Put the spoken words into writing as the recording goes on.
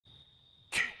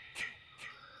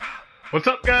What's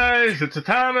up, guys? It's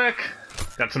Atomic.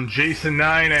 Got some Jason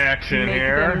 9 action Make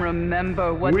here. them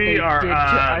remember what We they are did to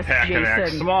on us, Packanack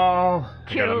Jason. Small.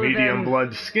 I got a Kill medium them.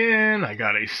 blood skin. I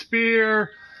got a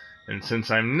spear. And since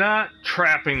I'm not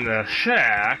trapping the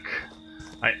shack,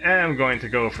 I am going to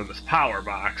go for this power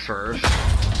box first.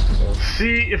 We'll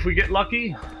see if we get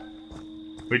lucky.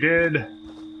 We did.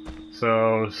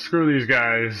 So, screw these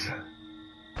guys.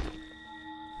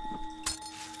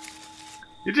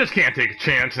 You just can't take a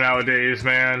chance nowadays,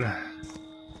 man.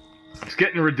 It's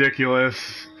getting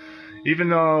ridiculous. Even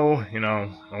though, you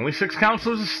know, only 6 counts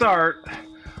was a start,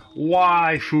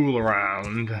 why fool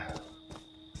around?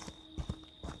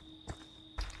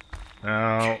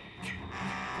 Now,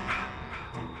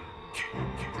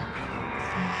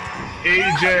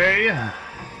 AJ,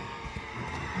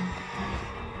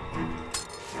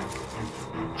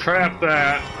 trap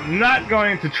that. I'm not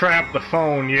going to trap the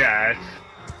phone yet.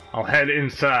 I'll head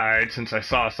inside since I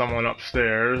saw someone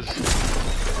upstairs.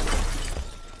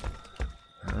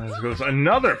 There goes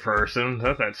another person.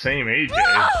 That's that same AJ.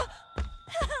 Help!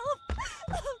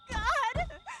 Oh, God!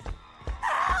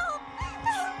 Help!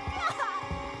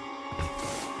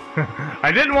 Oh, God!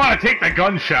 I didn't want to take the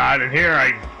gunshot, and here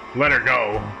I let her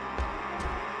go.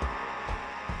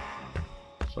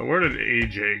 So where did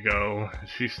AJ go? Is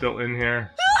she still in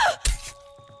here?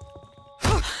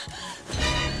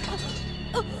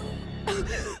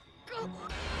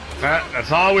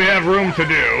 That's all we have room to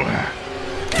do.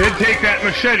 Did take that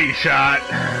machete shot.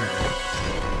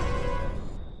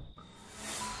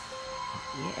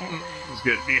 Yes. Let's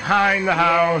get behind the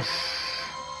house.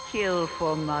 Kill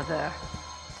for mother.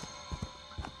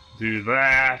 Do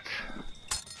that.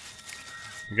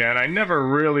 Again, I never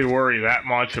really worry that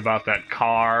much about that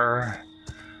car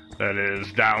that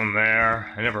is down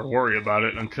there. I never worry about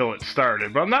it until it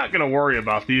started. But I'm not going to worry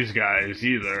about these guys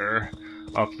either.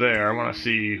 Up there, I want to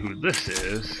see who this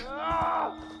is.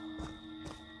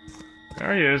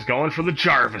 There he is, going for the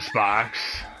Jarvis box.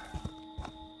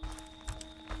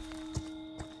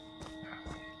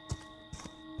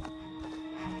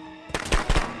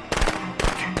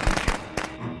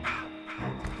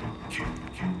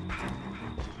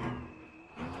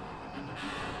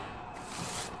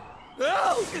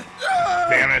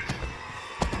 Damn it.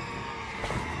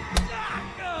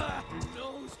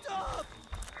 No, stop!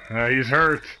 He's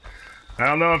hurt. I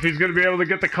don't know if he's going to be able to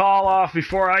get the call off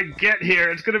before I get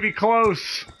here. It's going to be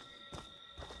close.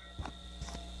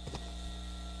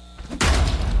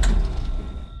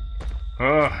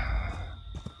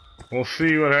 We'll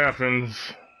see what happens.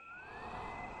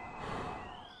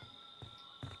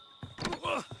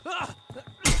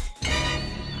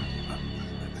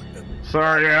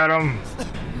 Sorry, Adam.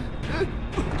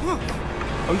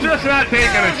 I'm just not taking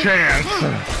a chance.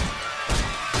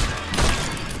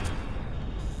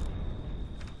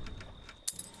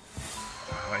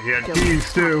 He had Don't keys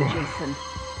stop, too. Jason.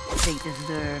 They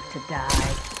deserve to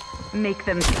die. Make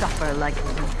them suffer like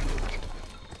beasts.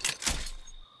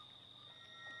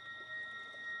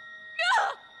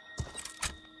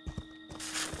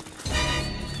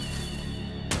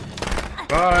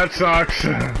 Oh, that sucks.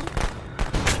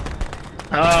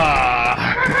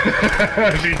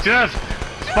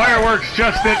 Fireworks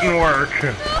just didn't work.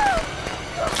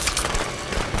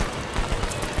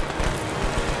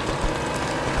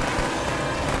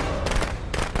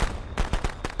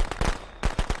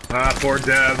 Poor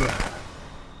Deb.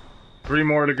 3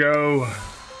 more to go.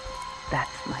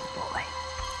 That's my boy.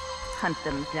 Hunt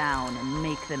them down and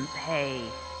make them pay.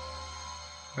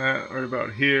 Right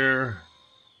about here.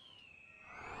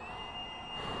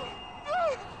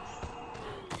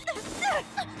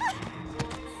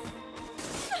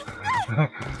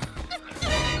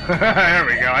 There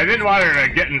we go. I didn't want her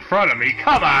to get in front of me.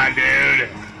 Come on, dude.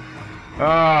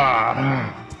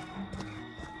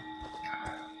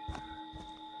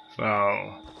 So,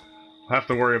 I'll have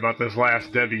to worry about this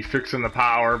last Debbie fixing the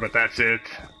power, but that's it.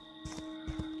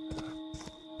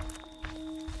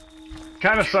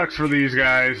 Kind of sucks for these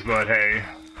guys, but hey.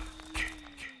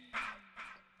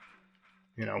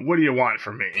 You know, what do you want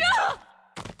from me?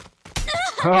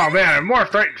 Oh man, I'm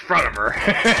morphed right in front of her.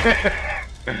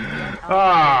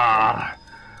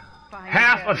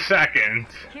 Half a second.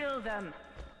 Kill them.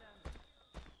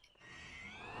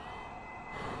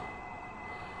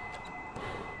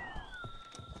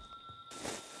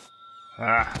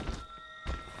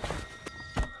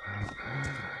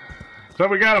 So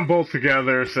we got them both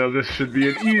together, so this should be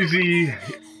an easy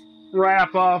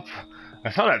wrap up.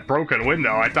 I saw that broken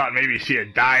window. I thought maybe she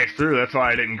had dived through. That's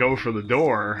why I didn't go for the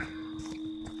door.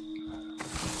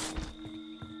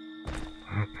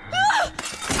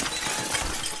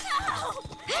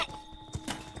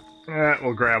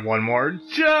 We'll grab one more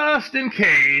just in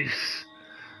case.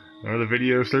 Or the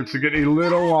video starts to get a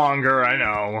little longer, I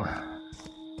know.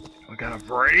 We gotta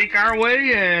break our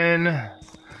way in.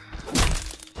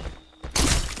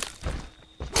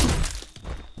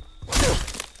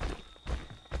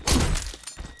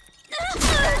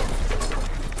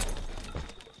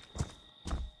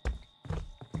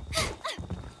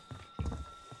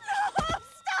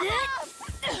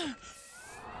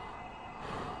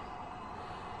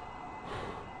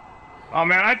 Oh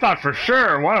man, I thought for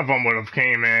sure one of them would have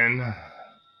came in.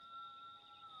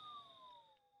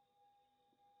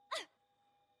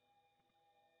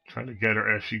 Trying to get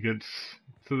her as she gets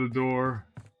to the door.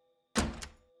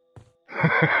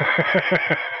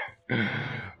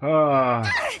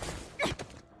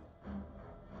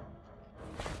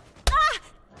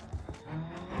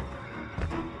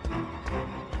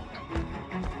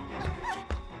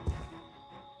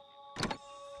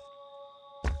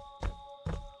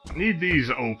 Need these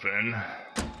open.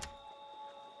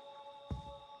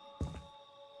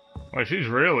 Well, she's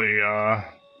really,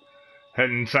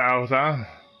 heading south, huh?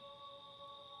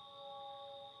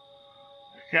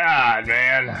 God,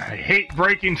 man, I hate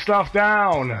breaking stuff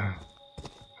down.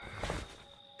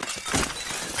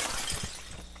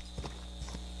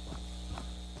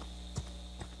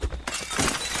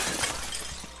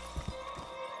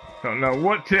 Don't know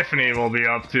what Tiffany will be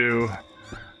up to.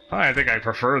 I think I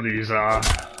prefer these,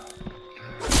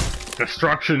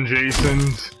 Destruction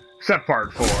Jasons, except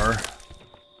part 4.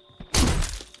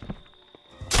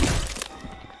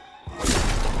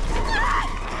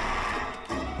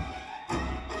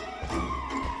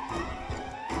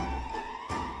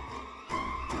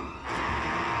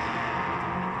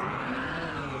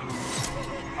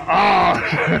 Oh,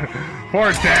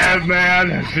 poor Dad,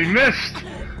 man. She missed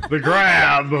the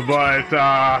grab, but,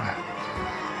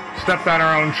 stepped on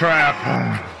her own trap.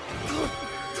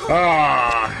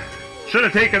 Ah. Should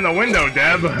have taken the window,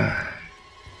 Deb.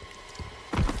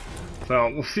 So,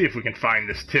 we'll see if we can find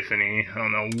this Tiffany. I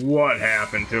don't know what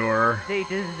happened to her. They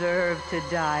deserve to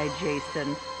die,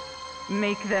 Jason.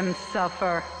 Make them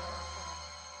suffer.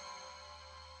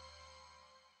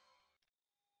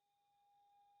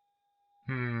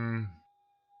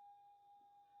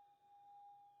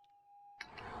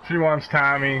 She wants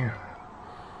Tommy.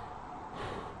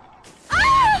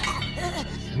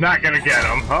 She's not gonna get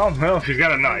him. Oh, well, she's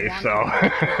got a knife, so.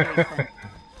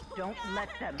 Don't let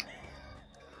them.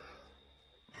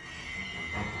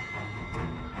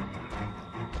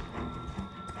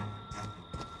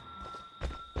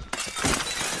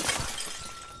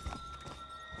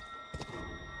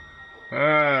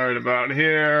 Right about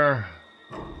here.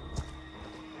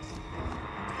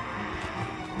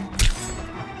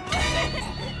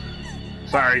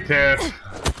 Sorry, Tiff.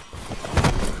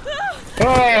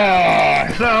 Oh,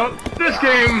 so this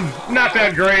game not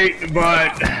that great,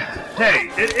 but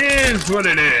hey, it is what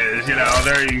it is. You know,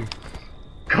 there you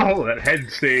go. That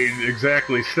head stayed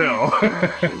exactly still.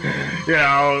 You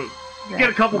know, get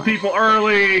a couple people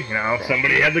early. You know,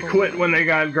 somebody had to quit when they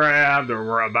got grabbed or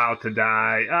were about to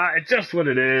die. It's just what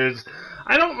it is.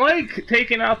 I don't like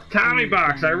taking out the Tommy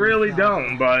box. I really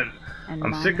don't, but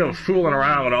I'm sick of fooling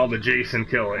around with all the Jason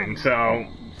killing, so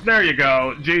there you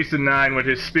go. Jason 9 with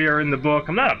his spear in the book.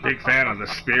 I'm not a big fan of the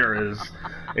spear as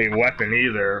a weapon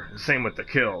either. Same with the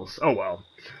kills. Oh well.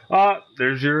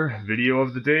 There's your video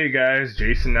of the day, guys.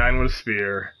 Jason 9 with a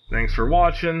spear. Thanks for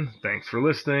watching. Thanks for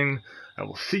listening. I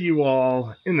will see you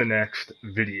all in the next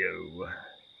video.